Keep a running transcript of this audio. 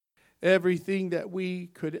Everything that we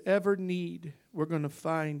could ever need, we're going to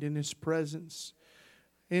find in His presence,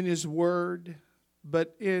 in His Word,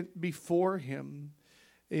 but before Him.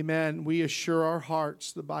 Amen. We assure our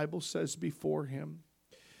hearts, the Bible says, before Him.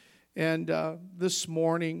 And this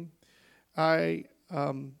morning, I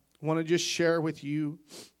want to just share with you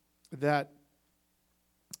that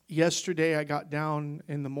yesterday I got down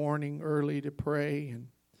in the morning early to pray. And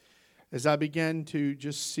as I began to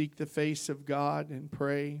just seek the face of God and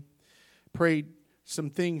prayed some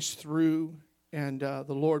things through, and the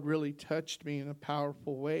Lord really touched me in a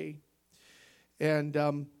powerful way. And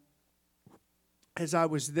as I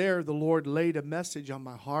was there, the Lord laid a message on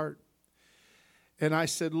my heart. And I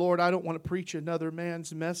said, Lord, I don't want to preach another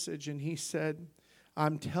man's message. And He said,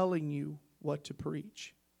 I'm telling you what to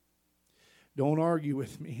preach. Don't argue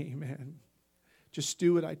with me, amen. Just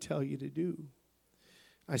do what I tell you to do.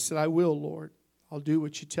 I said, I will, Lord. I'll do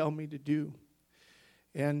what you tell me to do.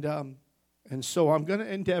 And so I'm going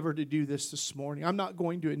to endeavor to do this morning. I'm not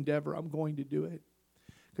going to endeavor. I'm going to do it.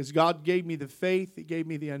 Because God gave me the faith. He gave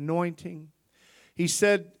me the anointing. He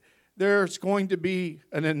said there's going to be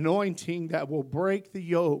an anointing that will break the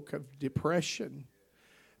yoke of depression,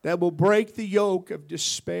 that will break the yoke of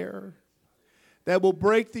despair, that will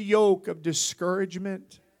break the yoke of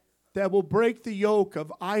discouragement, that will break the yoke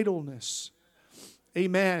of idleness.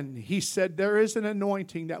 Amen. He said there is an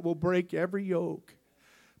anointing that will break every yoke.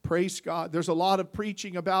 Praise God. There's a lot of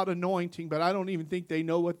preaching about anointing, but I don't even think they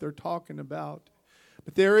know what they're talking about.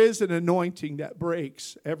 But there is an anointing that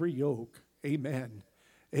breaks every yoke. Amen.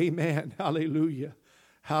 Amen. Hallelujah.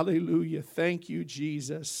 Hallelujah. Thank you,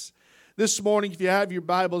 Jesus. This morning, if you have your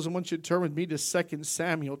Bibles, I want you to turn with me to 2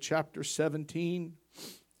 Samuel chapter 17.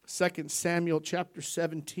 2 Samuel chapter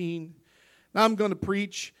 17. Now I'm going to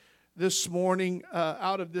preach this morning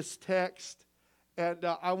out of this text. And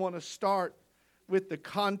I want to start with the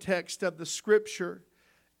context of the Scripture.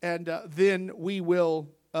 And then we will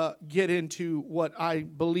get into what I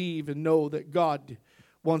believe and know that God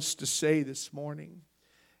wants to say this morning.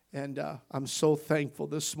 And I'm so thankful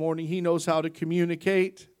this morning. He knows how to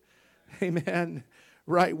communicate. Amen.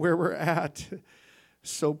 Right where we're at.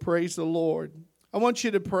 So praise the Lord. I want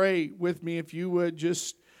you to pray with me. If you would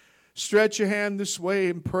just stretch your hand this way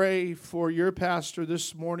and pray for your pastor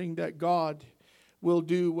this morning, that God will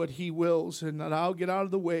do what He wills and that I'll get out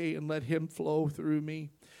of the way and let Him flow through me.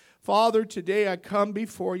 Father, today I come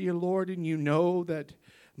before you, Lord, and you know that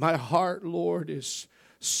my heart, Lord, is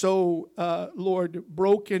so, Lord,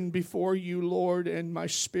 broken before you, Lord, and my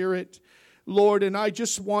spirit, Lord, and I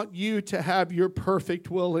just want you to have your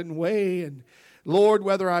perfect will and way. And Lord,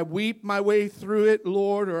 whether I weep my way through it,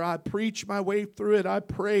 Lord, or I preach my way through it, I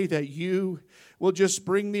pray that you will just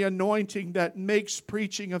bring the anointing that makes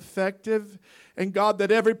preaching effective. And God,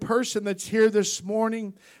 that every person that's here this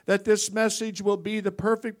morning, that this message will be the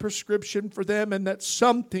perfect prescription for them, and that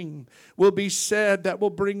something will be said that will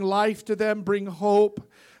bring life to them, bring hope.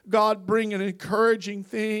 God, bring an encouraging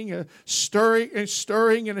thing, a stirring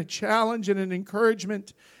and a challenge and an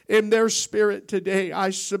encouragement in their spirit today. I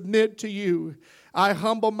submit to you. I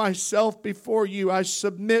humble myself before you. I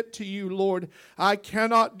submit to you, Lord. I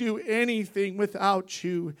cannot do anything without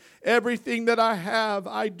you. Everything that I have,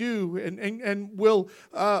 I do and will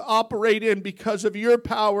operate in because of your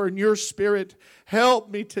power and your spirit. Help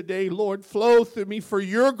me today, Lord. Flow through me for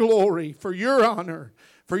your glory, for your honor,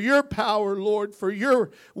 for your power, Lord, for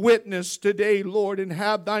your witness today, Lord, and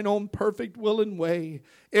have thine own perfect will and way.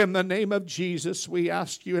 In the name of Jesus, we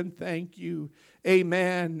ask you and thank you.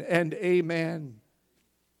 Amen and amen.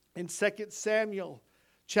 In 2 Samuel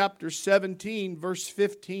chapter 17, verse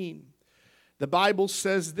 15, the Bible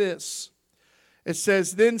says this. It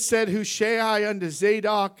says, Then said Hushai unto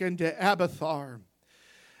Zadok and to Abiathar,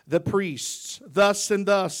 the priests, Thus and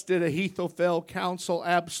thus did Ahithophel counsel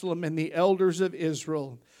Absalom and the elders of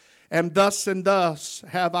Israel, and thus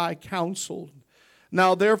have I counseled.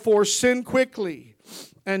 Now therefore send quickly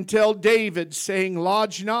and tell David, saying,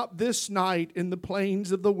 Lodge not this night in the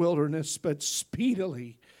plains of the wilderness, but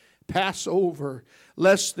speedily pass over,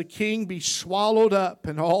 lest the king be swallowed up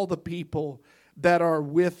and all the people that are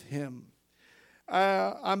with him.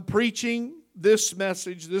 I'm preaching this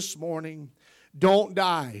message this morning. Don't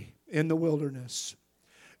die in the wilderness.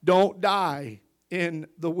 Don't die in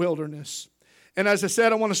the wilderness. And as I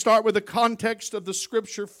said, I want to start with the context of the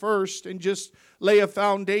Scripture first and just lay a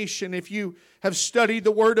foundation. If you have studied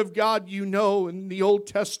the Word of God, you know in the Old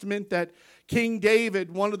Testament that King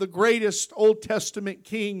David, one of the greatest Old Testament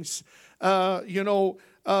kings, was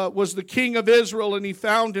the king of Israel, and he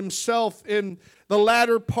found himself in the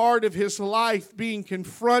latter part of his life being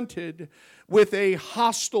confronted with a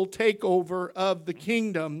hostile takeover of the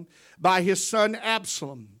kingdom by his son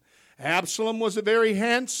Absalom. Absalom was a very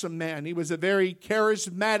handsome man. He was a very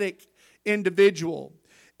charismatic individual.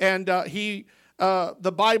 And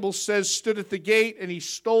the Bible says, stood at the gate and he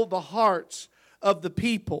stole the hearts of the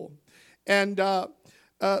people. And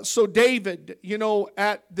so David,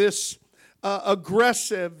 at this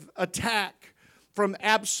aggressive attack from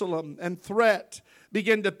Absalom and threat,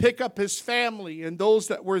 began to pick up his family and those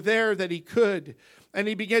that were there that he could. And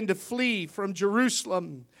he began to flee from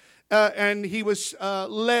Jerusalem. And he was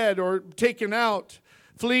led or taken out,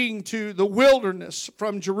 fleeing to the wilderness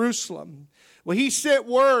from Jerusalem. Well, he sent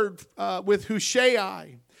word with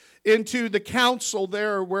Hushai into the council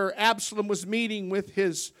there where Absalom was meeting with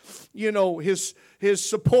his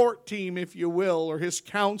support team, if you will, or his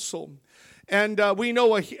council. And we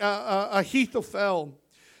know Ahithophel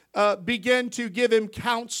began to give him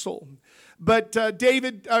counsel. But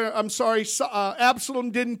Absalom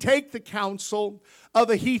didn't take the counsel of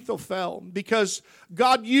Ahithophel, because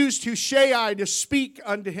God used Hushai to speak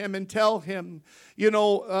unto him and tell him,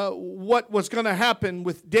 what was going to happen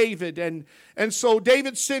with David. And so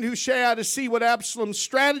David sent Hushai to see what Absalom's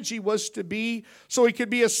strategy was to be, so he could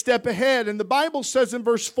be a step ahead. And the Bible says in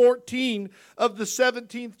verse 14 of the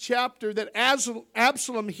 17th chapter that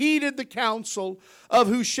Absalom heeded the counsel of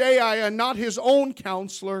Hushai and not his own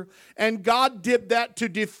counselor, and God did that to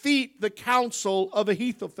defeat the counsel of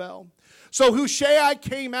Ahithophel. So Hushai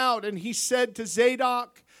came out and he said to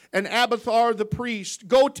Zadok and Abiathar the priest,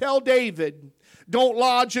 "Go tell David, don't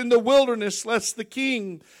lodge in the wilderness lest the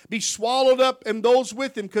king be swallowed up and those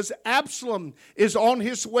with him," because Absalom is on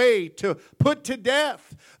his way to put to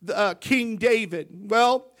death King David.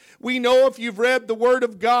 Well, we know, if you've read the Word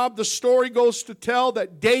of God, the story goes to tell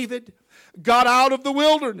that David got out of the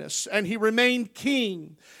wilderness and he remained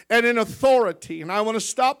king and in authority. And I want to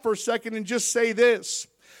stop for a second and just say this.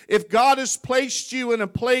 If God has placed you in a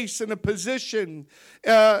place, in a position,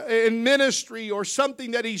 in ministry or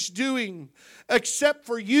something that He's doing, except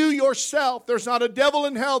for you yourself, there's not a devil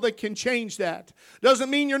in hell that can change that. Doesn't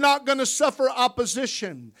mean you're not going to suffer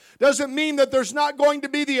opposition. Doesn't mean that there's not going to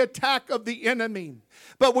be the attack of the enemy.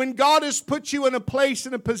 But when God has put you in a place,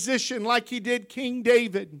 in a position like He did King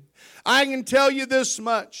David, I can tell you this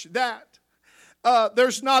much, that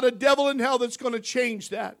there's not a devil in hell that's going to change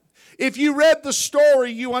that. If you read the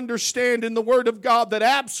story, you understand in the Word of God that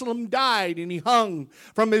Absalom died and he hung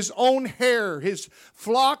from his own hair, his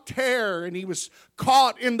flocked hair, and he was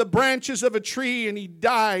caught in the branches of a tree and he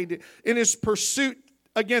died in his pursuit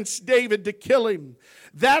against David to kill him.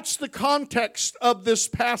 That's the context of this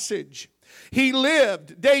passage. He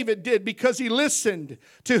lived, David did, because he listened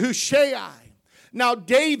to Hushai. Now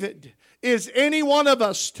David is any one of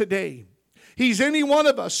us today. He's any one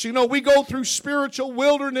of us. We go through spiritual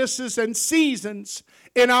wildernesses and seasons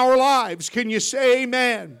in our lives. Can you say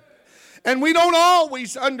amen? And we don't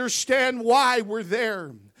always understand why we're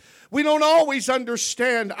there. We don't always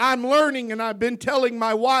understand. I'm learning, and I've been telling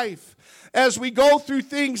my wife, as we go through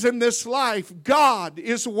things in this life, God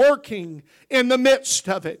is working in the midst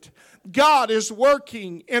of it. God is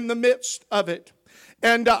working in the midst of it.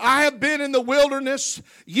 And I have been in the wilderness.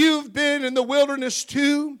 You've been in the wilderness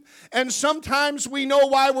too. And sometimes we know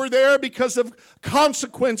why we're there because of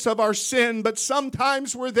consequence of our sin. But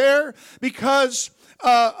sometimes we're there because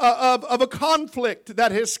of a conflict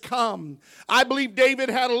that has come. I believe David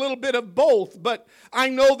had a little bit of both, but I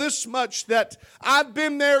know this much, that I've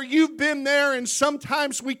been there, you've been there, and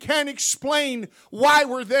sometimes we can't explain why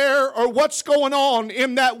we're there or what's going on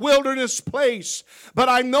in that wilderness place. But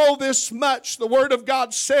I know this much. The Word of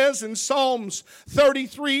God says in Psalms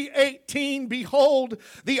 33:18, "Behold,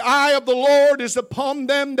 the eye of the Lord is upon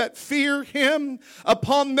them that fear Him,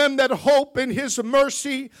 upon them that hope in His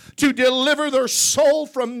mercy, to deliver their soul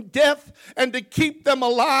from death and to keep them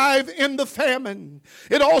alive in the famine."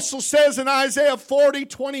 It also says in Isaiah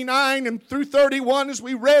 40:29 and through 31, as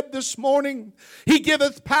we read this morning, "He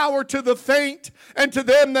giveth power to the faint, and to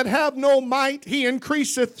them that have no might He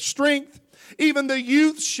increaseth strength. Even the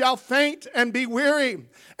youth shall faint and be weary,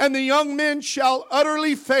 and the young men shall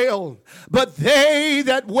utterly fail. But they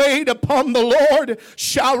that wait upon the Lord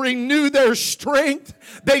shall renew their strength.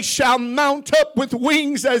 They shall mount up with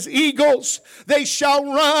wings as eagles. They shall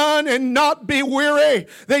run and not be weary.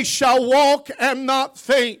 They shall walk and not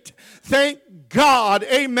faint." Thank God,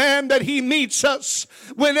 amen, that He meets us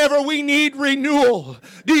whenever we need renewal.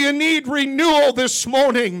 Do you need renewal this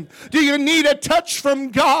morning? Do you need a touch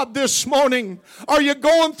from God this morning? Are you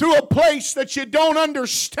going through a place that you don't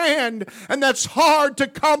understand and that's hard to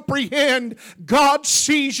comprehend? God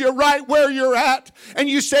sees you right where you're at, and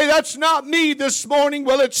you say, that's not me this morning.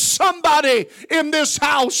 Well, it's somebody in this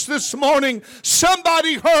house this morning.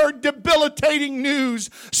 Somebody heard debilitating news.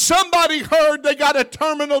 Somebody heard they got a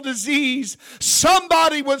terminal disease.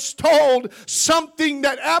 Somebody was told something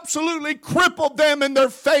that absolutely crippled them in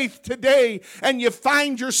their faith today, and you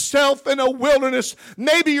find yourself in a wilderness.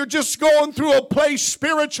 Maybe you're just going through a place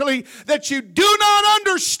spiritually that you do not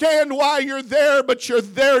understand why you're there, but you're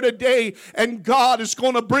there today, and God is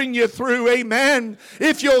going to bring you through. Amen.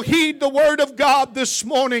 If you'll heed the word of God this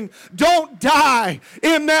morning, don't die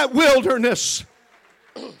in that wilderness.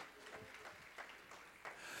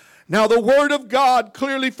 Now, the word of God,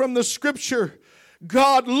 clearly from the scripture,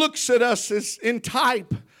 God looks at us as in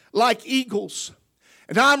type like eagles.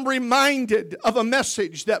 And I'm reminded of a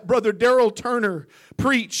message that Brother Darrell Turner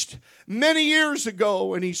preached many years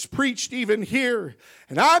ago, and he's preached even here.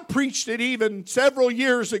 And I preached it even several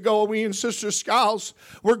years ago. Me and Sister Skiles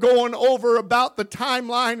were going over about the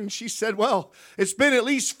timeline, and she said, well, it's been at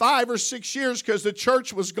least 5 or 6 years because the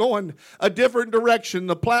church was going a different direction.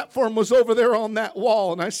 The platform was over there on that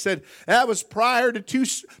wall. And I said, that was prior to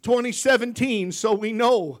 2017, so we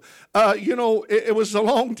know. It was a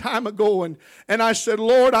long time ago. And I said,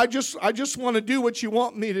 Lord, I just want to do what you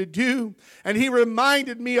want me to do. And He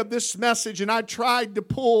reminded me of this message, and I tried to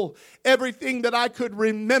pull everything that I could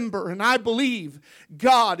remember. And I believe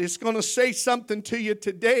God is going to say something to you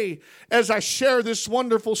today as I share this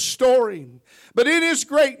wonderful story. But in His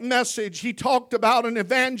great message, He talked about an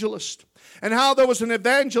evangelist and how there was an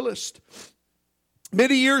evangelist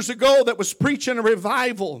many years ago that was preaching a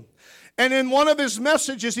revival. And in one of his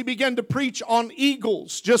messages, he began to preach on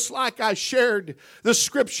eagles, just like I shared the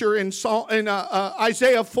scripture in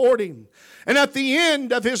Isaiah 40. And at the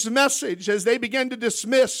end of his message, as they began to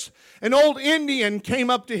dismiss, an old Indian came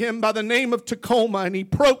up to him by the name of Tacoma, and he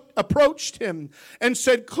approached him and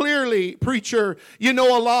said, clearly, preacher, you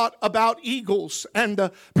know a lot about eagles. And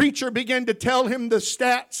the preacher began to tell him the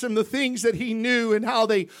stats and the things that he knew and how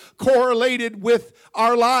they correlated with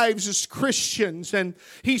our lives as Christians. And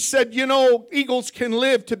he said, eagles can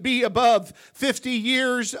live to be above 50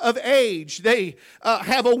 years of age. They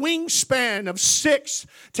have a wingspan of 6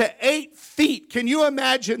 to 8 feet. Can you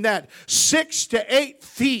imagine that? 6 to 8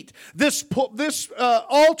 feet. This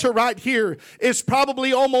altar right here is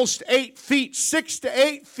probably almost 8 feet, 6 to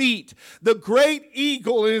 8 feet. The great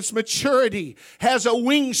eagle in its maturity has a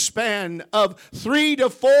wingspan of 3 to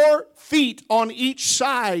 4 feet on each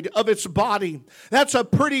side of its body. That's a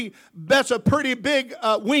pretty big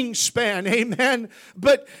wingspan, amen.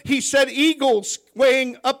 But he said eagles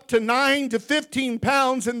weighing up to 9 to 15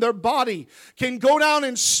 pounds in their body can go down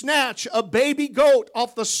and snatch a baby goat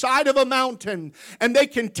off the side of a mountain, and they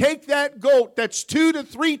can take that goat that's 2 to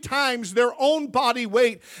 3 times their own body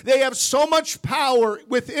weight. They have so much power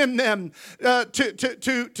within them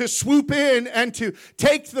to swoop in and to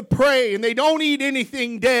take the prey, and they don't eat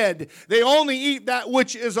anything dead. They only eat that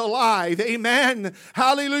which is alive. Amen.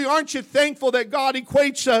 Hallelujah. Aren't you thankful that God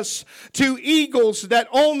equates us to eagles that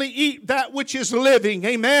only eat that which is living?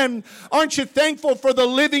 Amen. Aren't you thankful for the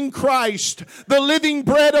living Christ, the living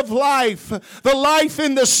bread of life, the life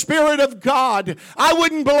in the Spirit of God? I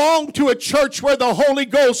wouldn't belong to a church where the Holy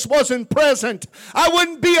Ghost wasn't present. I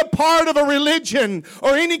wouldn't be a part of a religion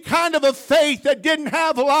or any kind of a faith that didn't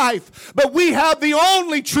have life. But we have the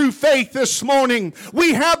only true faith this morning.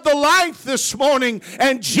 We have the life this morning,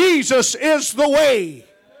 and Jesus is the way.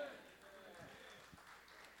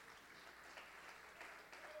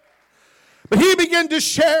 But he began to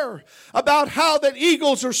share about how that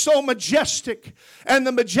eagles are so majestic and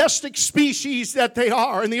the majestic species that they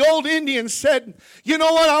are. And the old Indian said, you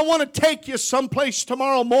know what, I want to take you someplace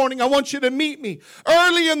tomorrow morning. I want you to meet me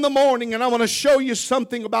early in the morning, and I want to show you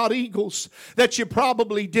something about eagles that you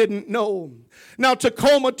probably didn't know. Now,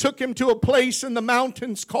 Tacoma took him to a place in the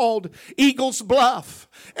mountains called Eagle's Bluff.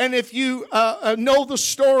 And if you know the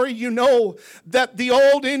story, you know that the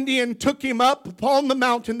old Indian took him up upon the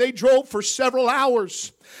mountain. They drove for several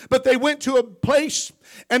hours. But they went to a place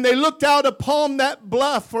and they looked out upon that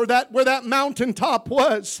bluff or where that mountaintop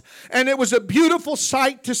was. And it was a beautiful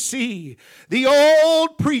sight to see. The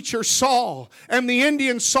old preacher saw, and the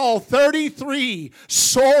Indians saw 33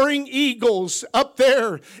 soaring eagles up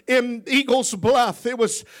there in Eagle's Bluff. It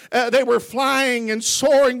was they were flying and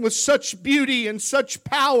soaring with such beauty and such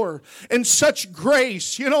power and such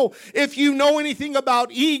grace. You know, if you know anything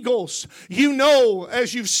about eagles, you know,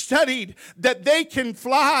 as you've studied, that they can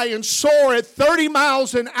fly and soar at 30 miles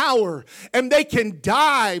an hour, and they can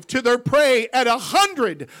dive to their prey at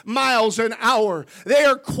 100 miles an hour. They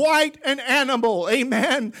are quite an animal,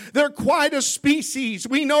 amen. They're quite a species.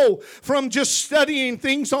 We know from just studying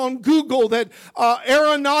things on Google that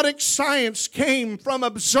aeronautic science came from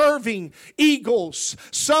observing eagles.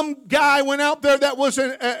 Some guy went out there that was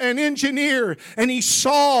an engineer, and he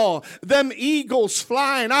saw them eagles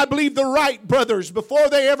flying. I believe the Wright brothers, before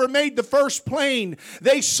they ever made the first plane,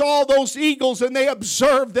 they saw those eagles and they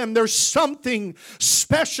observed them. There's something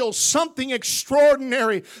special, something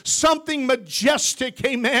extraordinary, something majestic,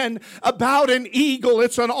 amen, about an eagle.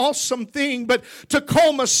 It's an awesome thing. But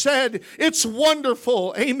Tacoma said, it's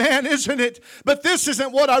wonderful, amen, isn't it? But this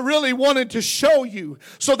isn't what I really wanted to show you.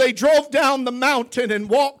 So they drove down the mountain and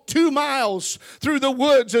walked 2 miles through the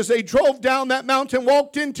woods. As they drove down that mountain,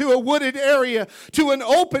 walked into a wooded area, to an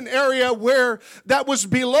open area where that was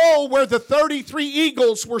below where the 33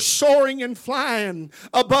 eagles were soaring and flying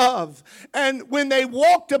above. And when they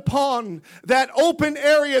walked upon that open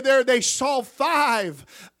area there, they saw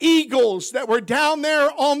 5 eagles that were down there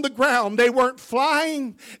on the ground. They weren't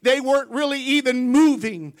flying. They weren't really even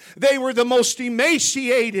moving. They were the most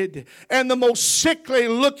emaciated and the most sickly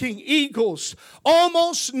looking eagles,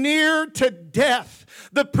 almost near to death.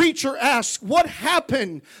 The preacher asked, what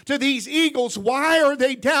happened to these eagles? Why are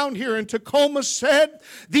they down here? And Tacoma said,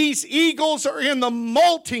 these eagles are in the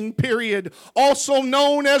molting period, also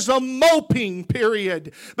known as a moping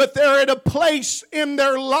period. But they're at a place in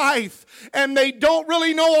their life, and they don't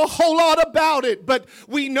really know a whole lot about it. But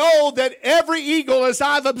we know that every eagle, as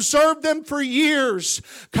I've observed them for years,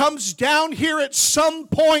 comes down here at some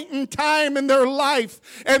point in time in their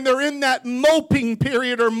life, and they're in that moping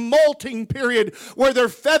period or molting period where their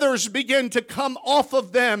feathers begin to come off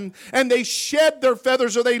of them, and they shed their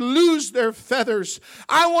feathers or they lose their feathers.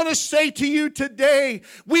 I want to say to you today,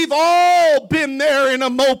 we've all been there in a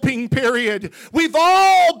moping period. We've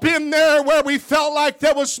all been there where we felt like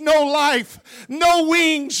there was no life, no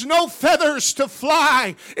wings, no feathers to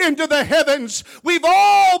fly into the heavens. We've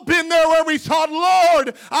all been there where we thought,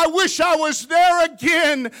 Lord, I wish I was there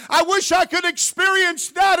again. I wish I could experience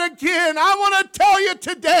that again. I want to tell you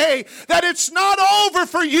today that it's not over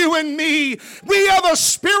for you and me. We have a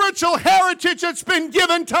spiritual heritage that's been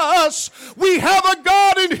given to us. We have a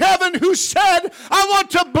God in heaven who said, I want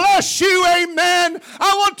to bless you, amen.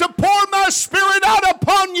 I want to pour my spirit out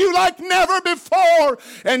upon you like never before.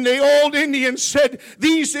 And the old Indians said,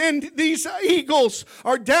 these eagles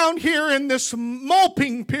are down here in this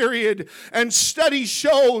moping period, and study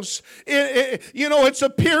shows it's a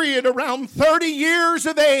period around 30 years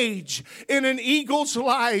of age in an eagle's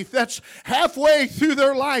life. That's halfway through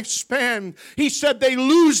their lifespan. He said they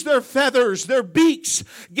lose their feathers, their beaks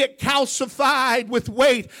get calcified with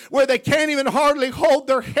weight where they can't even hardly hold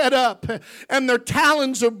their head up, and their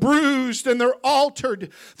talons are bruised and they're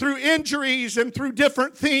altered through injuries and through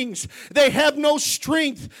different things. They have no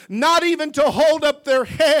strength, not even to hold up their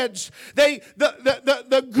heads.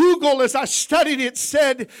 The Google, as I studied it,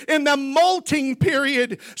 said in the molting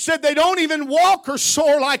period, said they don't even walk or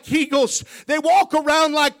soar like eagles. They walk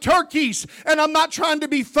around like turkeys. And I'm not trying to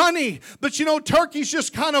be funny, but turkeys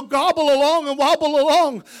just kind of gobble along and wobble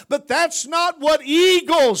along. But that's not what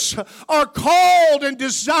eagles are called and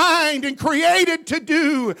designed and created to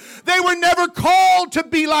do. They were never called to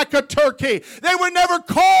be like a turkey. They were never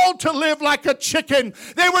called to live like a chicken.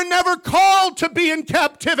 They were never called to be in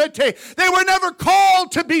captivity. They were never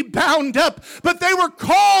called to be bound up, but they were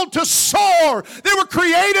called to soar. They were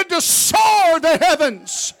created to soar the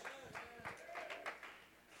heavens.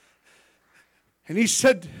 And he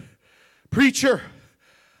said, preacher,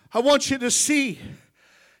 I want you to see.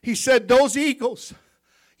 He said, those eagles,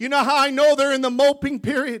 you know how I know they're in the moping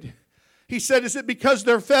period? He said, is it because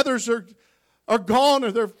their feathers are gone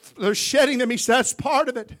or they're shedding them? He said, that's part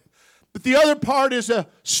of it. But the other part is a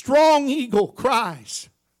strong eagle cries.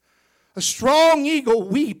 A strong eagle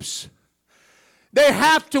weeps. They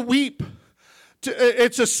have to weep.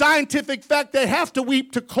 It's a scientific fact. They have to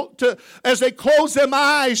weep to as they close them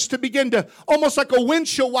eyes to begin to, almost like a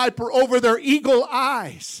windshield wiper over their eagle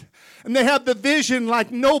eyes. And they have the vision like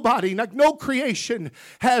nobody, like no creation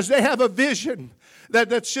has. They have a vision.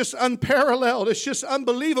 that's just unparalleled. It's just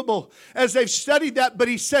unbelievable as they've studied that. But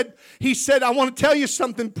he said, I want to tell you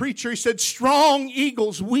something, preacher. He said, strong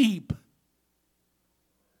eagles weep.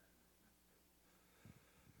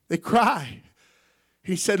 They cry.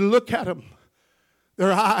 He said, look at them.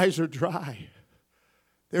 Their eyes are dry.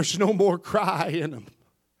 There's no more cry in them.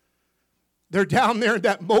 They're down there in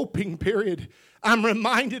that moping period. I'm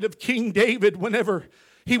reminded of King David whenever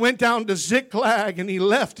he went down to Ziklag and he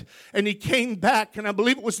left and he came back. And I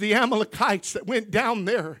believe it was the Amalekites that went down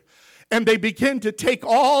there. And they began to take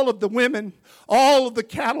all of the women, all of the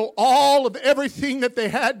cattle, all of everything that they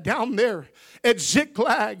had down there at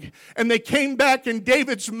Ziklag. And they came back, and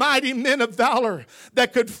David's mighty men of valor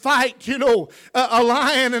that could fight, a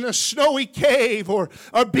lion in a snowy cave, or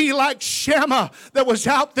be like Shammah that was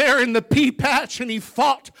out there in the pea patch, and he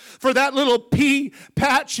fought for that little pea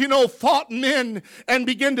patch, fought men and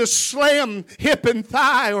began to slay them hip and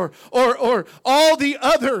thigh, or all the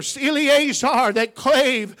others, Eleazar that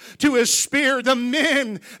clave to his spear, the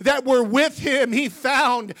men that were with him, he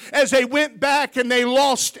found as they went back and they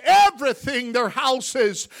lost everything, their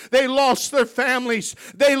houses, they lost their families,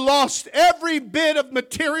 they lost every bit of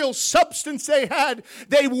material substance they had.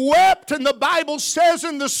 They wept, and the Bible says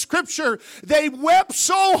in the scripture, they wept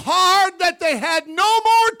so hard that they had no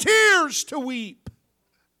more tears to weep.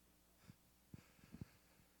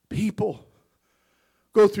 People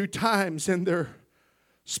go through times in their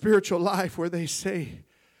spiritual life where they say,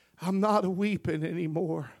 I'm not a weeping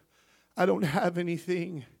anymore. I don't have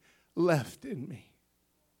anything left in me.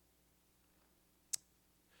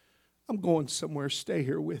 I'm going somewhere. Stay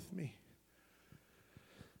here with me.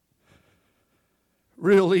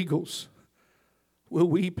 Real eagles will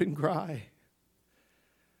weep and cry.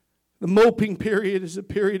 The moping period is a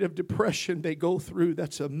period of depression they go through.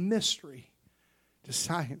 That's a mystery to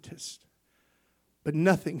scientists. But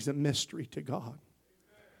nothing's a mystery to God.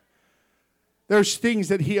 There's things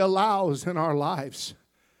that He allows in our lives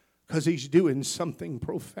because He's doing something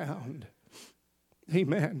profound.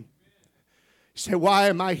 Amen. You say, why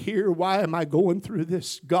am I here? Why am I going through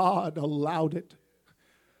this? God allowed it.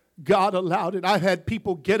 God allowed it. I've had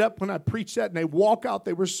people get up when I preach that and they walk out.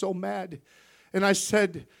 They were so mad. And I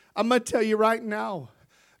said, I'm going to tell you right now,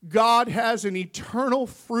 God has an eternal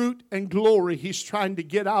fruit and glory He's trying to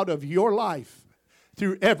get out of your life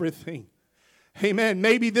through everything. Amen.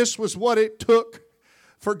 Maybe this was what it took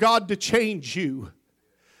for God to change you.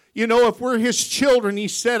 If we're His children, He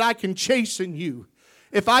said, I can chasten you.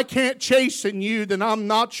 If I can't chasten you, then I'm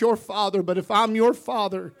not your father. But if I'm your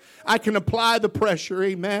father, I can apply the pressure.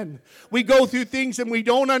 Amen. We go through things and we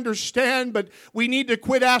don't understand, but we need to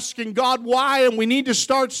quit asking God why, and we need to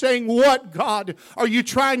start saying, what, God, are you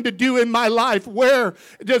trying to do in my life? Where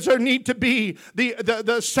does there need to be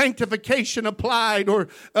the sanctification applied, or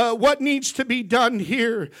what needs to be done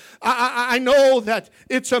here? I know that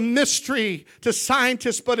it's a mystery to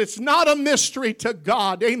scientists, but it's not a mystery to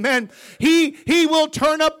God. Amen. He will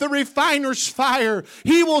turn up the refiner's fire.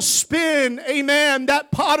 He will spin, amen, that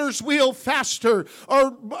potter's wheel faster,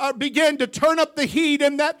 or begin to turn up the heat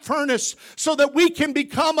in that furnace so that we can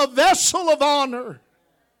become a vessel of honor.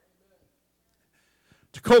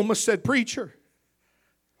 Tacoma said, preacher,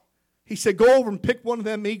 he said, go over and pick one of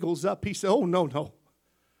them eagles up. He said, oh, no.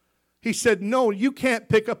 He said, no, you can't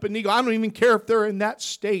pick up an eagle. I don't even care if they're in that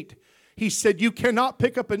state. He said, you cannot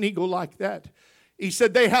pick up an eagle like that. He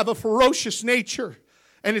said, they have a ferocious nature.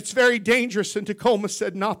 And it's very dangerous. And Tacoma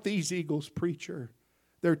said, not these eagles, preacher.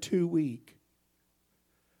 They're too weak.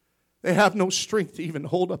 They have no strength to even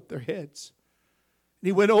hold up their heads. And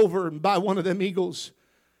he went over and by one of them eagles,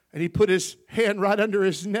 and he put his hand right under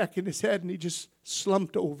his neck and his head, and he just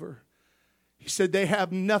slumped over. He said, they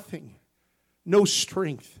have nothing, no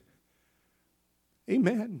strength.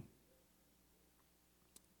 Amen.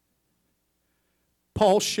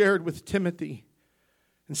 Paul shared with Timothy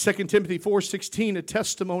in 2 Timothy 4:16, a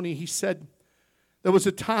testimony. He said, there was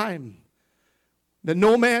a time that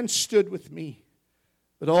no man stood with me,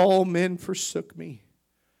 but all men forsook me.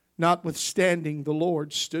 Notwithstanding, the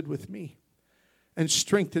Lord stood with me and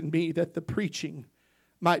strengthened me that the preaching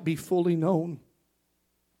might be fully known.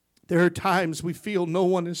 There are times we feel no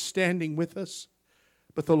one is standing with us,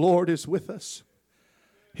 but the Lord is with us.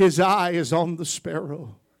 His eye is on the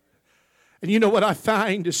sparrow. And you know what I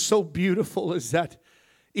find is so beautiful is that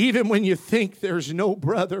even when you think there's no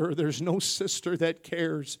brother or there's no sister that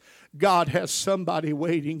cares, God has somebody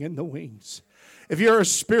waiting in the wings. If you're a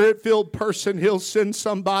Spirit-filled person, He'll send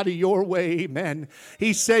somebody your way. Amen.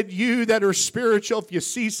 He said, you that are spiritual, if you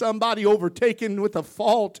see somebody overtaken with a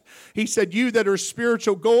fault, He said, you that are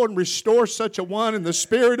spiritual, go and restore such a one in the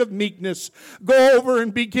spirit of meekness. Go over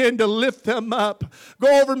and begin to lift them up.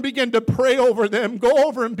 Go over and begin to pray over them. Go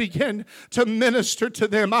over and begin to minister to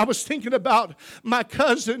them. I was thinking about my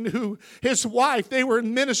cousin who, his wife, they were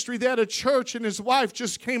in ministry. They had a church, and his wife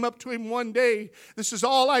just came up to him one day. This is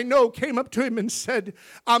all I know. Came up to him and said,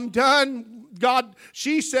 I'm done. God,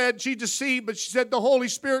 she said, she deceived, but she said the Holy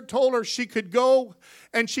Spirit told her she could go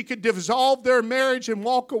and she could dissolve their marriage and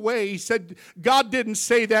walk away. He said, God didn't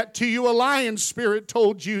say that to you. A lying spirit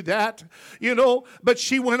told you that, But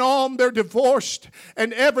she went on. They're divorced,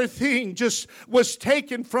 and everything just was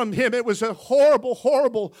taken from him. It was a horrible,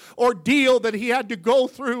 horrible ordeal that he had to go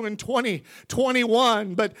through in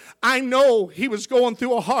 2021. But I know he was going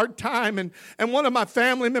through a hard time. And one of my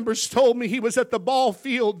family members told me he was at the ball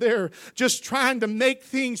field there just trying to make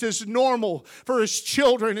things as normal for his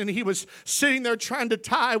children. And he was sitting there trying to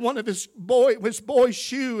tie one of his boy's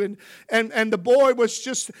shoe, and the boy was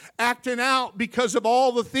just acting out because of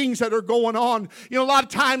all the things that are going on. A lot of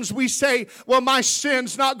times we say, well, my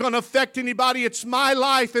sin's not going to affect anybody. It's my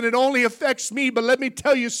life and it only affects me. But let me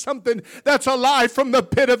tell you something. That's a lie from the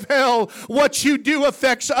pit of hell. What you do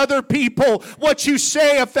affects other people. What you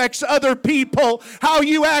say affects other people. How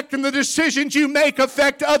you act and the decisions you make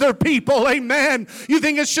affect other people. Amen. You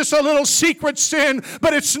think it's just a little secret sin,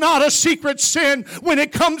 but it's not a secret sin. When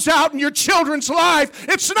it comes out in your children's life,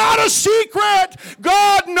 it's not a secret.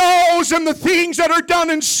 God knows, and the things that are done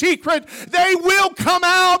in secret, they will come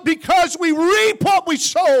out because we reap what we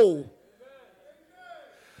sow.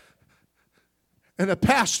 And a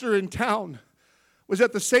pastor in town was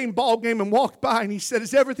at the same ball game and walked by, and he said,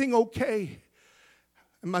 is everything okay?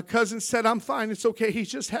 And my cousin said, I'm fine, it's okay, he's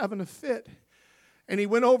just having a fit. And he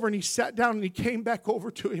went over and he sat down and he came back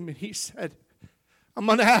over to him and he said, I'm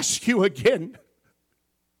going to ask you again.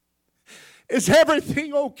 Is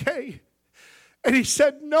everything okay? And he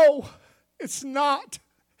said, no, it's not.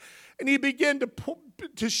 And he began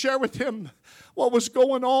to share with him what was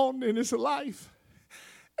going on in his life.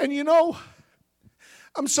 And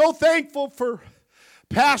I'm so thankful for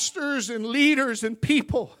pastors and leaders and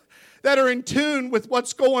people that are in tune with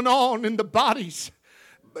what's going on in the bodies.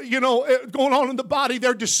 Going on in the body,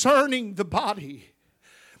 they're discerning the body.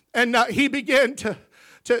 And he began to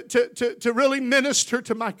really minister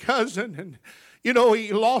to my cousin. And,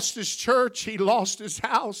 he lost his church, he lost his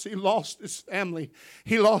house, he lost his family,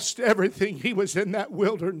 he lost everything. He was in that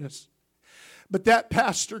wilderness. But that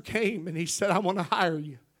pastor came and he said, I want to hire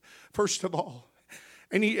you, first of all.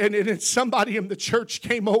 And somebody in the church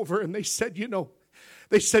came over and they said,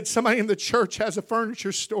 somebody in the church has a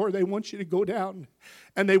furniture store. They want you to go down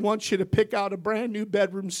and they want you to pick out a brand new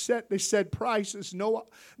bedroom set. They said prices, no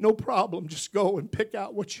problem. Just go and pick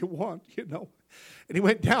out what you want, And he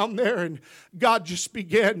went down there and God just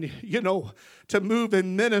began, to move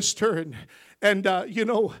and minister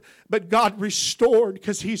but God restored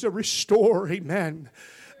because He's a restorer. Amen.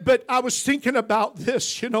 But I was thinking about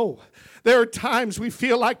this, There are times we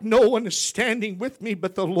feel like no one is standing with me,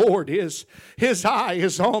 but the Lord is. His eye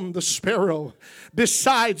is on the sparrow.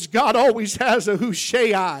 Besides, God always has a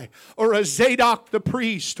Hushai or a Zadok the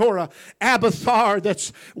priest or a Abiathar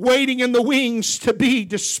that's waiting in the wings to be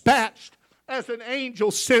dispatched as an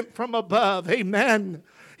angel sent from above. Amen.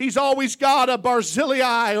 He's always got a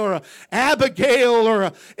Barzillai or a Abigail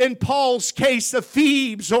or in Paul's case, a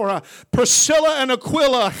Phoebes or a Priscilla and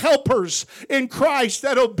Aquila, helpers in Christ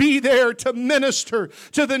that'll be there to minister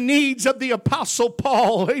to the needs of the Apostle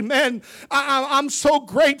Paul. Amen. I'm so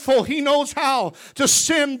grateful He knows how to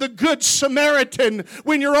send the Good Samaritan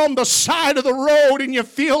when you're on the side of the road and you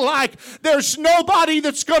feel like there's nobody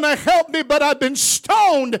that's going to help me, but I've been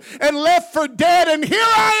stoned and left for dead, and here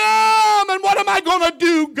I am, and what am I going to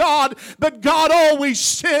do, God? But God always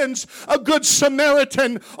sends a Good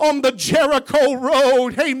Samaritan on the Jericho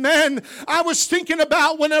road. Amen. I was thinking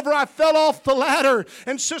about whenever I fell off the ladder,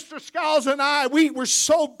 and Sister Skiles and I, we were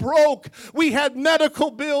so broke. We had medical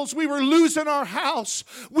bills. We were losing our house.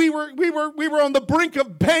 We were on the brink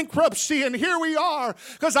of bankruptcy, and here we are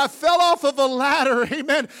because I fell off of a ladder.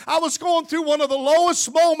 Amen. I was going through one of the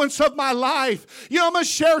lowest moments of my life. I'm going to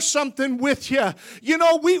share something with you.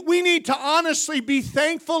 We need to honestly be thankful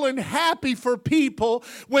thankful and happy for people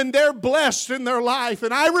when they're blessed in their life.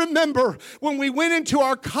 And I remember when we went into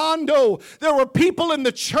our condo, there were people in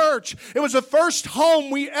the church. It was the first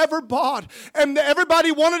home we ever bought. And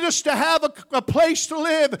everybody wanted us to have a place to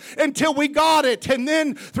live until we got it. And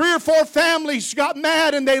then 3 or 4 families got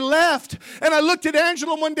mad and they left. And I looked at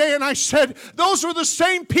Angela one day and I said, those were the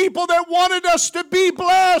same people that wanted us to be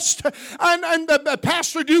blessed. And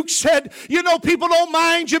Pastor Duke said, you know, people don't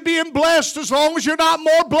mind you being blessed as long as you're not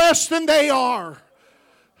more blessed than they are.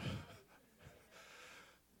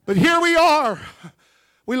 But here we are.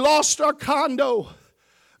 We lost our condo.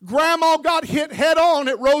 Grandma got hit head on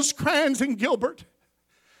at Rosecrans and Gilbert.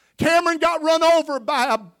 Cameron got run over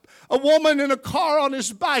by a woman in a car on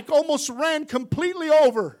his bike, almost ran completely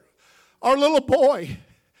over our little boy.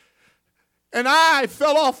 And I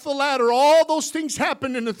fell off the ladder. All those things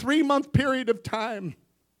happened in a 3-month period of time.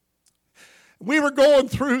 We were going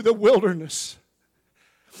through the wilderness.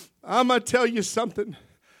 I'm going to tell you something.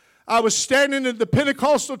 I was standing at the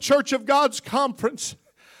Pentecostal Church of God's conference.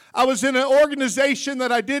 I was in an organization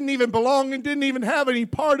that I didn't even belong and didn't even have any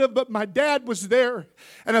part of, but my dad was there.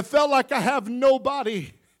 And I felt like I have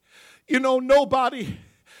nobody. You know, nobody.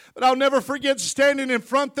 But I'll never forget standing in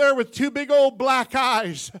front there with 2 big old black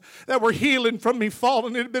eyes that were healing from me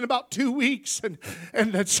falling. It had been about 2 weeks, and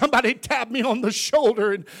then somebody tapped me on the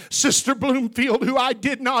shoulder, and Sister Bloomfield, who I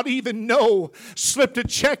did not even know, slipped a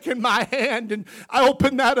check in my hand, and I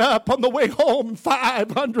opened that up on the way home,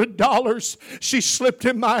 $500. She slipped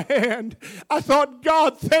in my hand. I thought,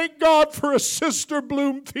 God, thank God for a Sister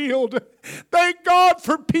Bloomfield. Thank God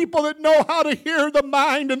for people that know how to hear the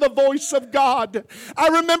mind and the voice of God. I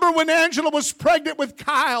remember when Angela was pregnant with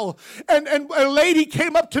Kyle, and a lady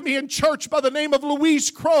came up to me in church by the name of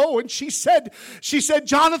Louise Crow, and she said,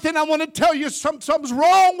 Jonathan, I want to tell you something's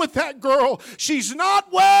wrong with that girl. She's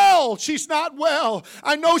not well. She's not well.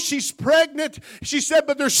 I know she's pregnant. She said,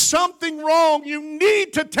 but there's something wrong. You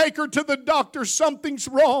need to take her to the doctor. Something's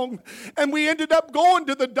wrong. And we ended up going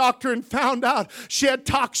to the doctor and found out she had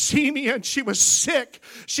toxemia. And she was sick.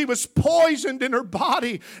 She was poisoned in her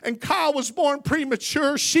body. And Kyle was born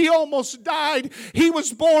premature. She almost died. He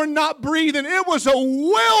was born not breathing. It was a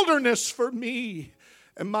wilderness for me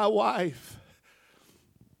and my wife.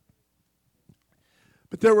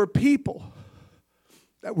 But there were people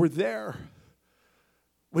that were there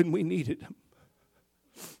when we needed them.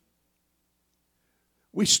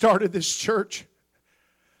 We started this church.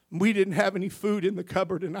 We didn't have any food in the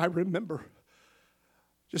cupboard, and I remember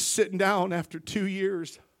just sitting down after 2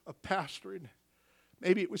 years of pastoring.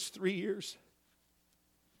 Maybe it was 3 years.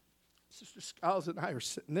 Sister Skiles and I are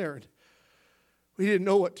sitting there, and we didn't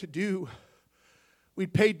know what to do. We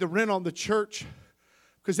paid the rent on the church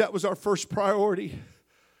because that was our first priority.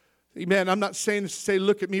 Amen. I'm not saying this to say,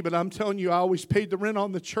 look at me, but I'm telling you, I always paid the rent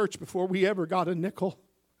on the church before we ever got a nickel.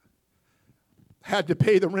 Had to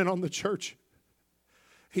pay the rent on the church.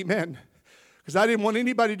 Amen. Because I didn't want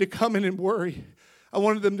anybody to come in and worry. I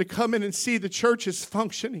wanted them to come in and see the church is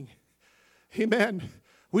functioning. Amen.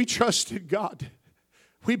 We trusted God.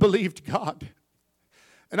 We believed God.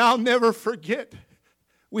 And I'll never forget,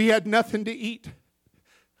 we had nothing to eat.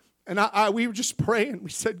 And we were just praying.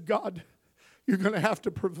 We said, God, you're going to have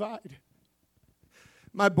to provide.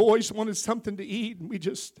 My boys wanted something to eat, and we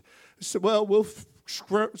just said, well, we'll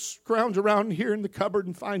scrounge around here in the cupboard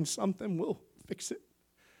and find something. We'll fix it.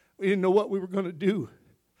 We didn't know what we were going to do.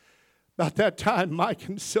 About that time, Mike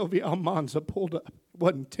and Sylvia Almanza pulled up. It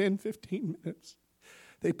wasn't 10, 15 minutes.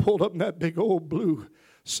 They pulled up in that big old blue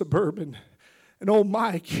Suburban. And old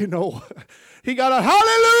Mike, you know, he got a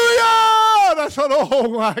hallelujah. And I thought, oh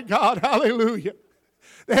my God, hallelujah.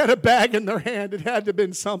 They had a bag in their hand. It had to have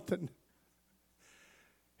been something.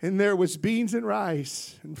 And there was beans and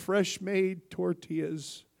rice and fresh made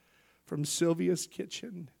tortillas from Sylvia's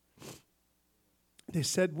kitchen. They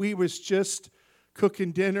said we was just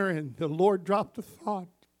cooking dinner, and the Lord dropped a thought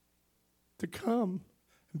to come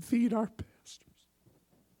and feed our pastors.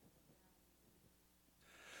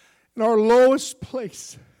 In our lowest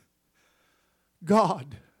place,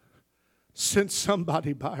 God sent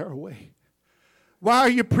somebody by our way. Why are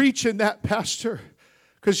you preaching that, Pastor?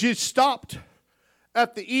 Because you stopped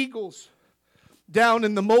at the Eagles down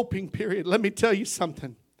in the moping period. Let me tell you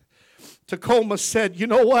something. Tacoma said, you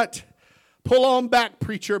know what? Pull on back,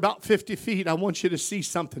 preacher, about 50 feet. I want you to see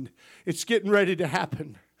something. It's getting ready to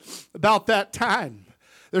happen. About that time,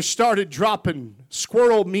 they started dropping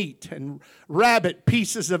squirrel meat and rabbit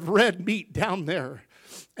pieces of red meat down there.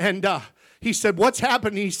 And He said, what's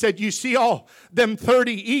happening? He said, you see all them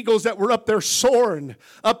 30 eagles that were up there soaring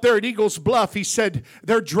up there at Eagles Bluff. He said,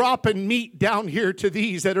 they're dropping meat down here to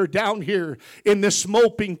these that are down here in this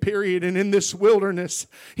moping period and in this wilderness.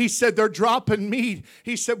 He said, they're dropping meat.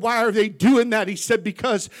 He said, why are they doing that? He said,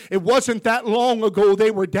 because it wasn't that long ago they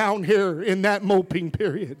were down here in that moping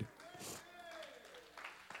period.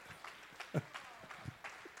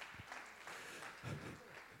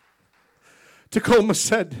 Tacoma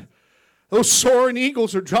said, those soaring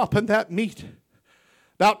eagles are dropping that meat.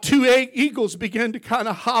 About 2 eagles began to kind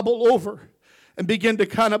of hobble over and begin to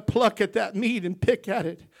kind of pluck at that meat and pick at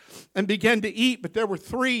it and begin to eat. But there were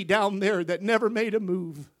 3 down there that never made a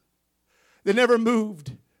move. They never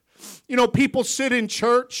moved. You know, people sit in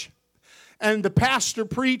church and the pastor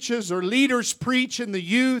preaches or leaders preach in the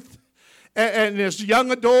youth and as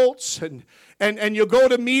young adults and you go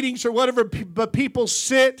to meetings or whatever, but people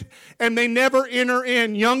sit and they never enter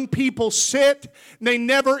in. Young people sit and they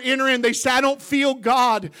never enter in. They say, I don't feel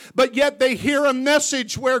God. But yet they hear a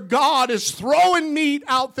message where God is throwing meat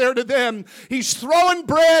out there to them. He's throwing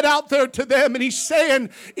bread out there to them. And He's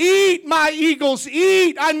saying, eat, my eagles,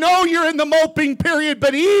 eat. I know you're in the moping period,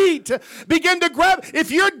 but eat. Begin to grab.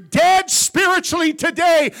 If you're dead spiritually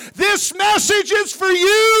today, this message is for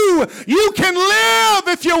you. You can live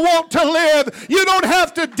if you want to live. You don't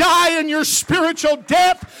have to die in your spiritual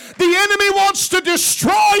death. The enemy wants to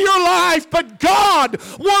destroy your life, but God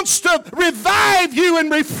wants to revive you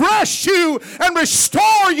and refresh you and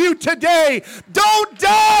restore you today. Don't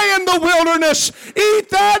die in the wilderness. Eat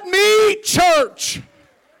that meat, church.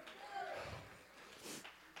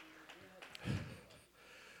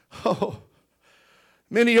 Oh,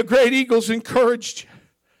 many a great eagles encouraged you.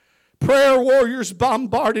 Prayer warriors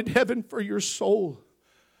bombarded heaven for your soul.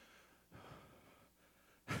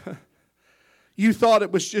 You thought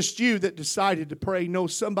it was just you that decided to pray. No,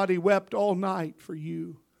 somebody wept all night for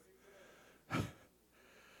you.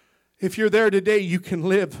 If you're there today, you can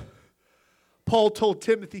live. Paul told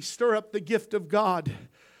Timothy, stir up the gift of God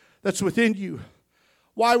that's within you.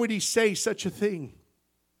 Why would he say such a thing?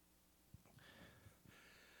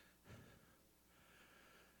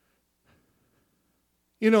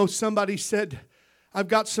 You know, somebody said, I've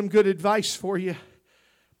got some good advice for you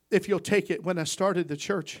if you'll take it. When I started the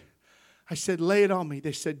church, I said, lay it on me.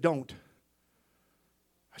 They said, don't.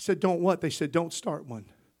 I said, don't what? They said, don't start one.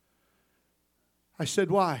 I said,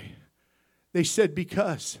 why? They said,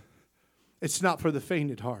 because it's not for the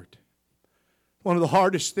faint at heart. One of the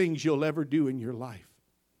hardest things you'll ever do in your life.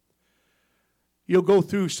 You'll go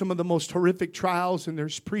through some of the most horrific trials, and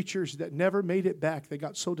there's preachers that never made it back. They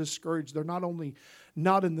got so discouraged. They're not only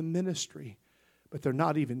not in the ministry, but they're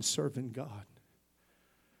not even serving God.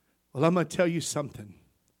 Well, I'm going to tell you something.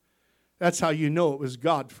 That's how you know it was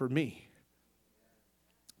God for me.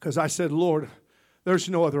 Because I said, Lord, there's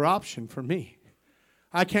no other option for me.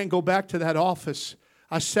 I can't go back to that office.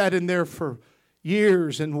 I sat in there for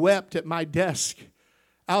years and wept at my desk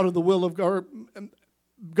out of the will of God.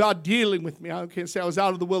 God dealing with me. I can't say I was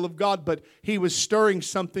out of the will of God, but He was stirring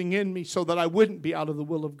something in me so that I wouldn't be out of the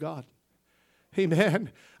will of God.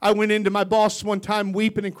 Amen. I went into my boss one time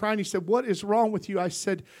weeping and crying. He said, what is wrong with you? I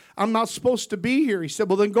said, I'm not supposed to be here. He said,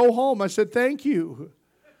 well, then go home. I said, thank you.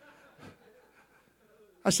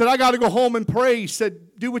 I said, I got to go home and pray. He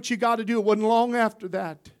said, do what you got to do. It wasn't long after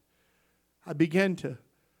that. I began to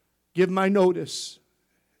give my notice.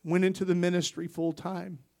 Went into the ministry full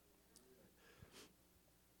time.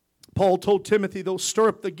 Paul told Timothy, though, stir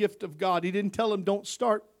up the gift of God. He didn't tell him, don't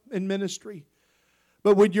start in ministry.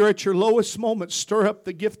 But when you're at your lowest moment, stir up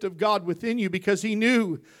the gift of God within you, because he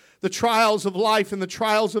knew the trials of life and the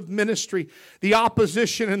trials of ministry, the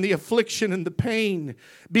opposition and the affliction and the pain,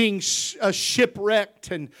 being shipwrecked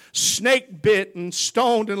and snake bit and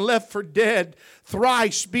stoned and left for dead,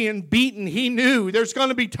 thrice being beaten. He knew there's going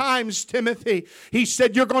to be times, Timothy, he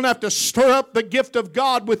said, you're going to have to stir up the gift of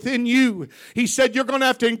God within you. He said, you're going to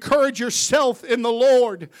have to encourage yourself in the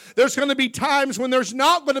Lord. There's going to be times when there's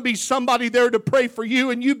not going to be somebody there to pray for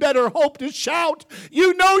you, and you better hope to shout,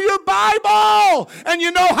 you know your Bible, and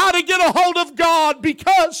you know how to get a hold of God,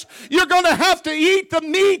 because you're going to have to eat the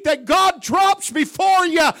meat that God drops before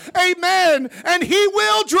you. Amen. And He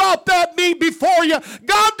will drop that meat before you.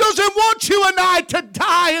 God doesn't want you and I to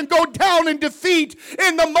die and go down in defeat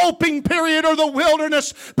in the moping period or the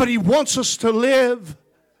wilderness, but He wants us to live.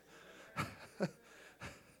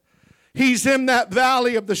 He's in that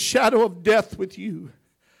valley of the shadow of death with you.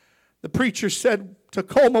 The preacher said,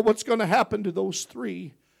 Tacoma, what's going to happen to those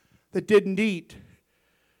 3 that didn't eat?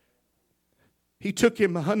 He took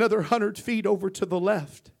him another 100 feet over to the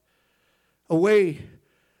left, away.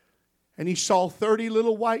 And he saw 30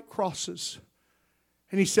 little white crosses.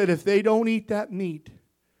 And he said, if they don't eat that meat,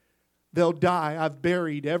 they'll die. I've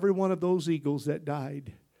buried every one of those eagles that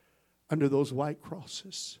died under those white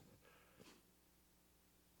crosses.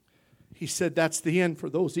 He said that's the end for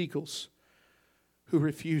those eagles who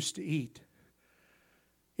refuse to eat.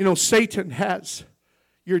 You know, Satan has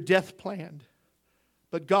your death planned,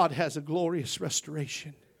 but God has a glorious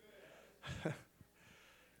restoration.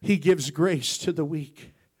 He gives grace to the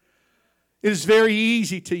weak. It is very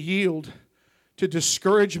easy to yield to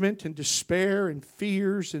discouragement and despair and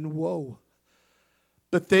fears and woe.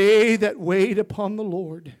 But they that wait upon the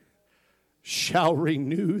Lord shall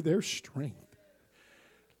renew their strength.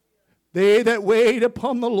 They that wait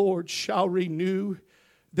upon the Lord shall renew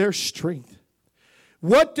their strength.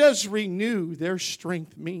 What does renew their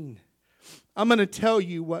strength mean? I'm going to tell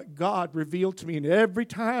you what God revealed to me, and every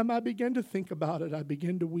time I begin to think about it, I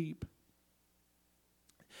begin to weep.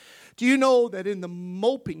 Do you know that in the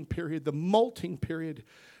molting period,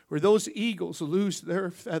 where those eagles lose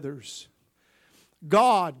their feathers,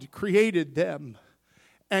 God created them,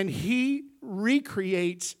 and He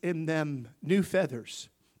recreates in them new feathers.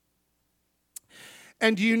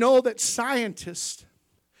 And do you know that scientists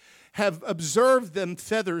have observed them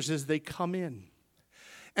feathers as they come in?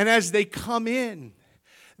 And as they come in,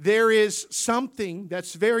 there is something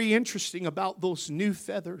that's very interesting about those new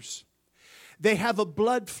feathers. They have a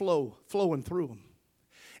blood flowing through them.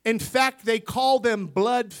 In fact, they call them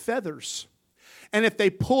blood feathers. And if they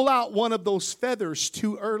pull out one of those feathers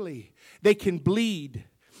too early, they can bleed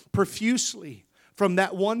profusely from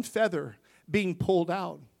that one feather being pulled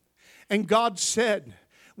out. And God said,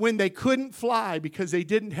 when they couldn't fly because they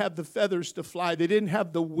didn't have the feathers to fly, they didn't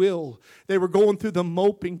have the will, they were going through the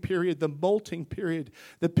molting period, the molting period,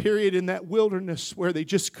 the period in that wilderness where they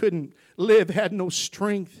just couldn't live, had no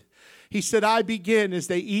strength. He said, I begin as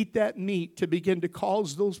they eat that meat to begin to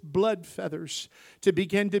cause those blood feathers to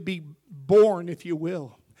begin to be born, if you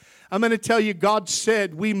will. I'm going to tell you, God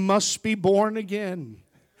said we must be born again.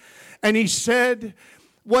 And He said,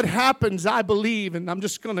 what happens, I believe, and I'm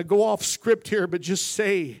just going to go off script here, but just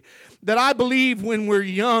say that I believe when we're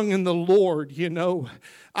young in the Lord, you know,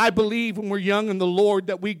 I believe when we're young in the Lord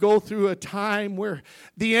that we go through a time where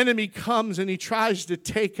the enemy comes and he tries to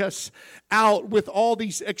take us out with all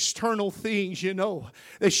these external things, you know.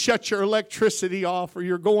 They shut your electricity off, or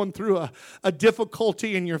you're going through a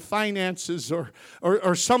difficulty in your finances,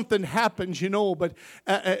 or something happens, you know. But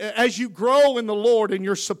as you grow in the Lord, and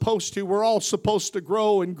you're supposed to, we're all supposed to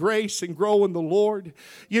grow in grace and grow in the Lord.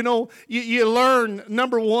 You know, you learn,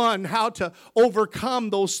 number one, how to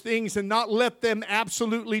overcome those things and not let them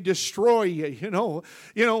absolutely destroy you,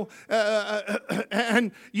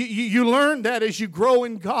 and you learn that as you grow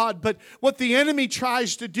in God. But what the enemy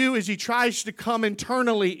tries to do is he tries to come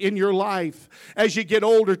internally in your life as you get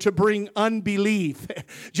older to bring unbelief.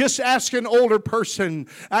 Just ask an older person.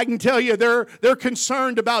 I can tell you they're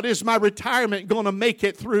concerned about, is my retirement going to make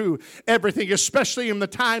it through everything, especially in the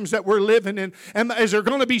times that we're living in. And is there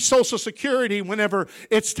going to be Social Security whenever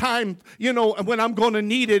it's time, when I'm going to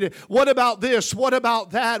need it? What about this? What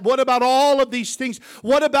about that? What about all of these things?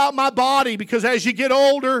 What about my body? Because as you get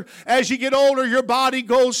older, your body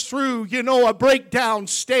goes through, a breakdown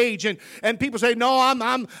stage, and people say, no,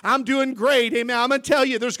 I'm doing great. Amen. I'm going to tell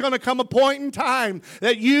you, there's going to come a point in time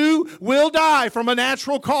that you will die from a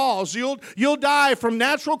natural cause. You'll die from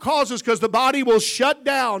natural causes because the body will shut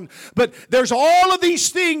down. But there's all of these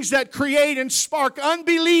things that create and spark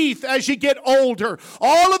unbelief as you get older.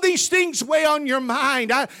 All of these things weigh on your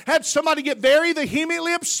mind. I had somebody get very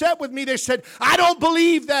vehemently upset with me. They said, I don't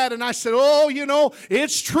believe that. And I said,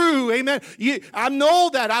 it's true. Amen. I know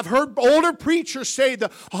that. I've heard older preachers say the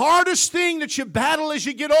hardest thing that you battle as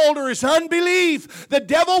you get older is unbelief. The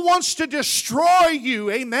devil wants to destroy you.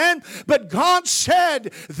 Amen. But God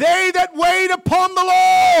said, they that wait upon the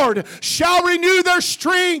Lord shall renew their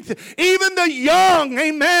strength. Even the young,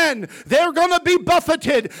 amen, they're going to be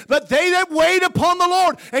buffeted. But they that wait upon the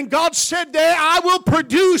Lord, and God said, I will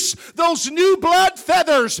produce those new blood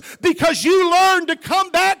feathers, because you learn to come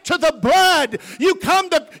back to the blood. You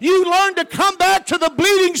learn to come back to the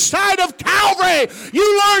bleeding side of Calvary.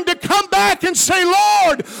 You learn to come back and say,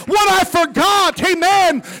 Lord, what I forgot,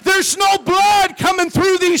 amen. There's no blood coming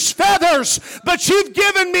through these feathers, but you've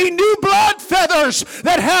given me new blood feathers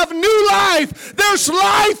that have new life. There's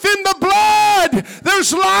life in the blood.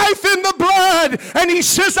 There's life in the blood. And He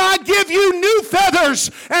says, I give you new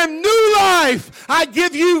feathers and new life. I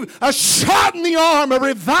give you a shot in the arm, a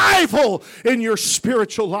revival in your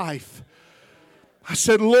spiritual life. I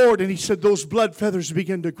said, Lord, and He said, those blood feathers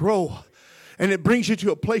begin to grow. And it brings you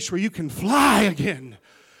to a place where you can fly again.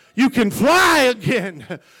 You can fly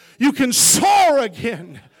again. You can soar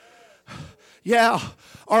again. Yeah,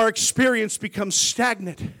 our experience becomes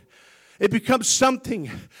stagnant. It becomes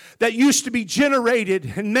something that used to be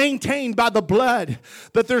generated and maintained by the blood.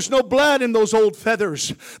 But there's no blood in those old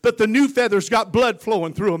feathers. But the new feathers got blood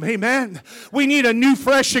flowing through them. Amen. We need a new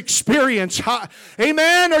fresh experience.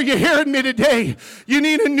 Amen. Are you hearing me today? You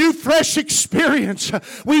need a new fresh experience.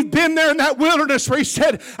 We've been there in that wilderness where he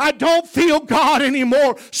said, I don't feel God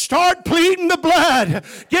anymore. Start pleading the blood.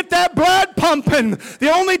 Get that blood pumping.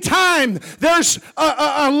 The only time there's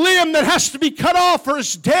a limb that has to be cut off or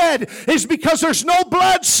is dead is because there's no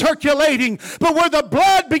blood circulating. But where the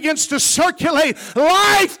blood begins to circulate,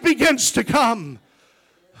 life begins to come.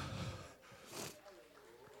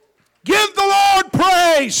 Give the Lord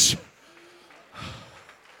praise.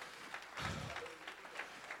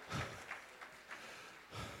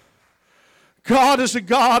 God is a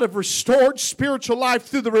God of restored spiritual life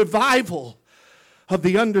through the revival of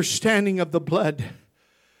the understanding of the blood.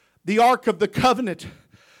 The Ark of the Covenant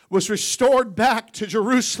was restored back to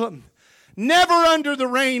Jerusalem. Never under the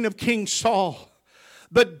reign of King Saul.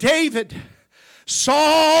 But David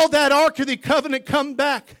saw that Ark of the Covenant come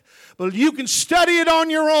back. But you can study it on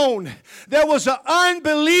your own. There was an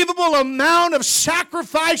unbelievable amount of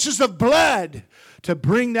sacrifices of blood to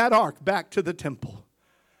bring that ark back to the temple.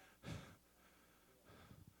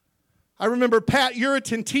 I remember Pat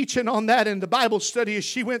Uriton teaching on that in the Bible study as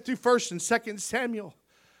she went through 1 and 2 Samuel.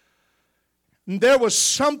 And there was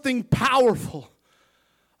something powerful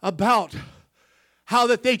about how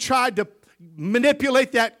that they tried to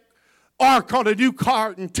manipulate that ark on a new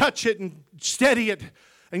cart and touch it and steady it.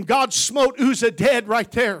 And God smote Uzzah dead right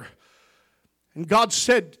there. And God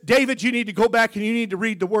said, David, you need to go back and you need to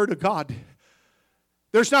read the Word of God.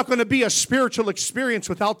 There's not going to be a spiritual experience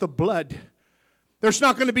without the blood. There's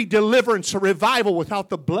not going to be deliverance or revival without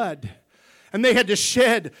the blood. And they had to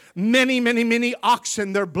shed many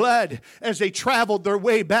oxen, their blood, as they traveled their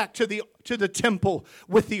way back to the temple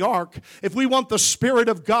with the ark. If we want the Spirit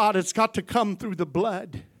of God, it's got to come through the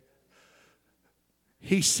blood.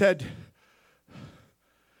 He said,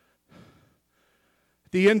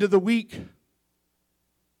 at the end of the week,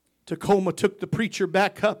 Tacoma took the preacher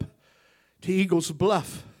back up to Eagles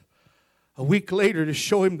Bluff a week later to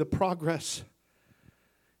show him the progress.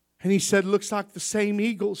 And he said, looks like the same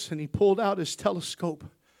eagles. And he pulled out his telescope.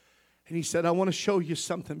 And he said, I want to show you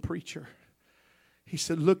something, preacher. He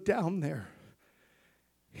said, look down there.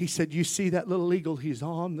 He said, you see that little eagle? He's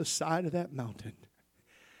on the side of that mountain.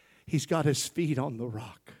 He's got his feet on the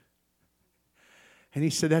rock. And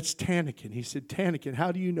he said, that's Tanakin. He said, Tanakin,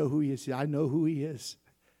 how do you know who he is? I know who he is.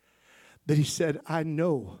 But he said, I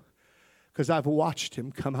know because I've watched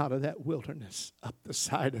him come out of that wilderness up the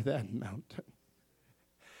side of that mountain.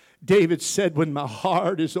 David said, when my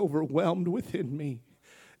heart is overwhelmed within me,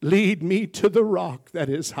 lead me to the rock that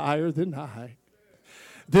is higher than I.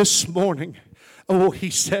 This morning, he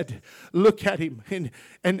said, look at him.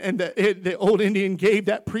 And the old Indian gave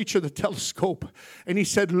that preacher the telescope. And he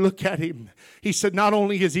said, look at him. He said, not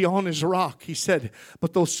only is he on his rock, he said,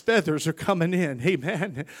 but those feathers are coming in.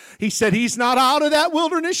 Amen. He said, he's not out of that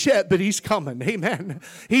wilderness yet, but he's coming. Amen.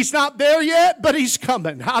 He's not there yet, but he's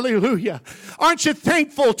coming. Hallelujah. Aren't you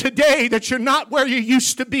thankful today that you're not where you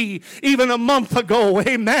used to be even a month ago?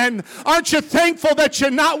 Amen. Aren't you thankful that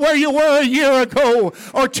you're not where you were a year ago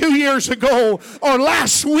or 2 years ago or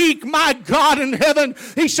last week? My God in heaven.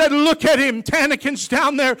 He said, look at him. Tanakin's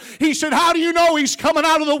down there. He said, how do you know he's coming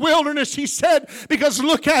out of the wilderness? He said, because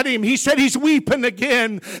look at him. He said, he's weeping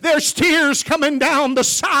again. There's tears coming down the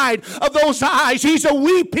side of those eyes. He's a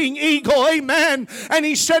weeping eagle. Amen. And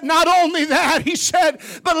he said, not only that, he said,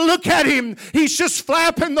 but look at him. He's just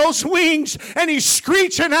flapping those wings and he's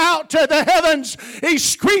screeching out to the heavens. He's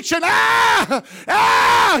screeching,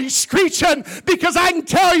 he's screeching, because I can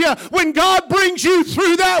tell you, when God brings you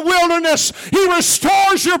through that wilderness, he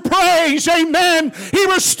restores your praise. Amen. He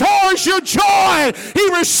restores your joy. He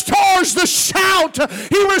restores the shout.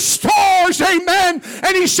 He restores. Amen.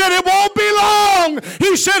 And he said it won't be long.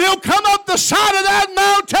 He said he'll come up the side of that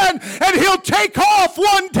mountain and he'll take off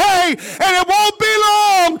one day and it won't be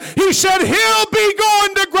long. He said he'll be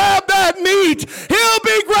going to grab that meat. He'll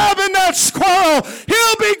be grabbing that squirrel.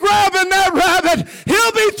 He'll be grabbing that rabbit.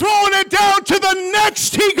 He'll be throwing it down to the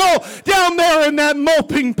next eagle down there in that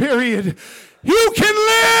moping period. You can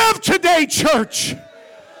live today, church.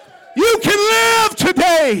 You can live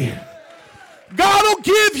today. God will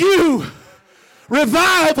give you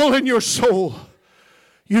revival in your soul.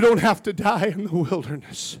 You don't have to die in the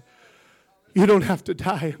wilderness. You don't have to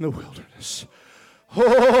die in the wilderness.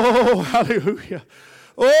 Oh, hallelujah.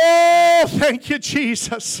 Oh, Oh, thank you,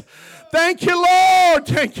 Jesus. Thank you, Lord.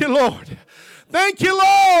 Thank you, Lord. Thank you,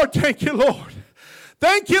 Lord. Thank you, Lord.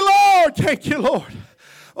 Thank you, Lord. Thank you, Lord.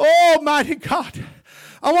 Oh, mighty God.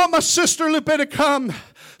 I want my sister Lupe to come.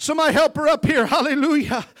 Somebody help her up here.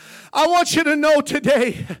 Hallelujah. I want you to know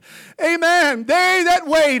today, amen, they that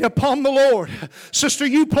wait upon the Lord. Sister,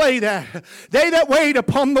 you play that. They that wait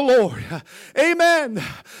upon the Lord, amen,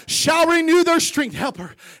 shall renew their strength. Help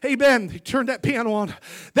her. Amen. Turn that piano on.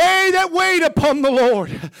 They that wait upon the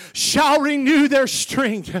Lord shall renew their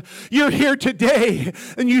strength. You're here today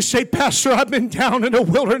and you say, Pastor, I've been down in a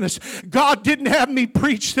wilderness. God didn't have me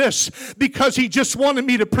preach this because He just wanted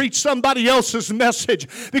me to preach somebody else's message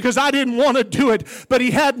because I didn't want to do it, but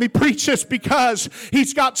He had me preach this because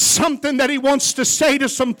He's got something that He wants to say to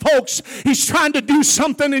some folks. He's trying to do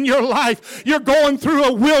something in your life. You're going through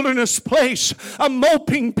a wilderness place, a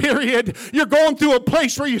moping period. You're going through a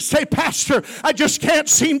place where you say, Pastor, I just can't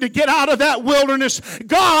seem to get out of that wilderness.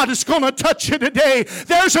 God is going to touch you today.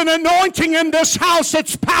 There's an anointing in this house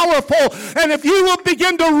that's powerful, and if you will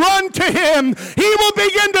begin to run to Him, He will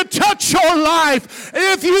begin to touch your life.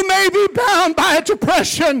 If you may be bound by a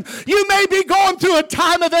depression, you may be going through a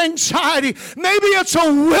time of anxiety. Maybe it's a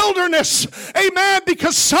wilderness, amen,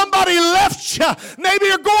 because somebody left you. Maybe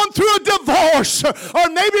you're going through a divorce, or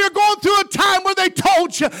maybe you're going through a time where they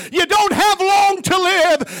told you you don't have long to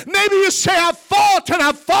live. Maybe you say, I've fought and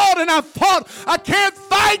I've fought and I've fought. I can't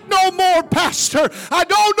fight no more, Pastor. I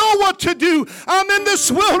don't know what to do. I'm in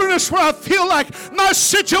this wilderness where I feel like my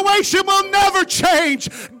situation will never change.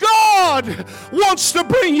 God wants to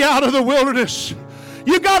bring you out of the wilderness.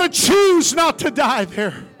 You got to choose not to die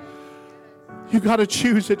there. You got to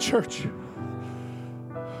choose it, church.